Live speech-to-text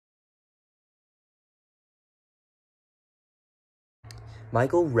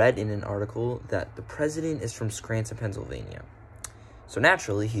Michael read in an article that the president is from Scranton, Pennsylvania. So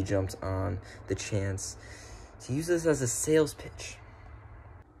naturally, he jumped on the chance to use this as a sales pitch.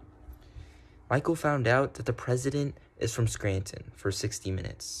 Michael found out that the president is from Scranton for 60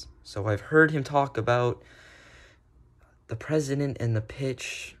 minutes. So I've heard him talk about the president and the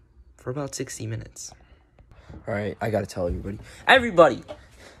pitch for about 60 minutes. All right, I gotta tell everybody. Everybody,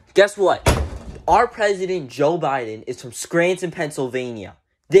 guess what? Our president, Joe Biden, is from Scranton, Pennsylvania.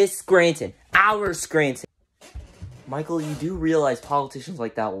 This Scranton, our Scranton. Michael, you do realize politicians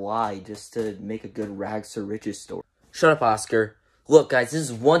like that lie just to make a good rags to riches story. Shut up, Oscar. Look, guys, this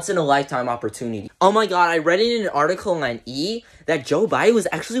is once-in-a-lifetime opportunity. Oh my god, I read in an article on E! that Joe Biden was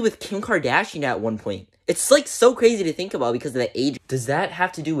actually with Kim Kardashian at one point. It's, like, so crazy to think about because of the age. Does that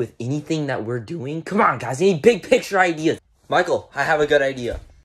have to do with anything that we're doing? Come on, guys, I need big picture ideas. Michael, I have a good idea.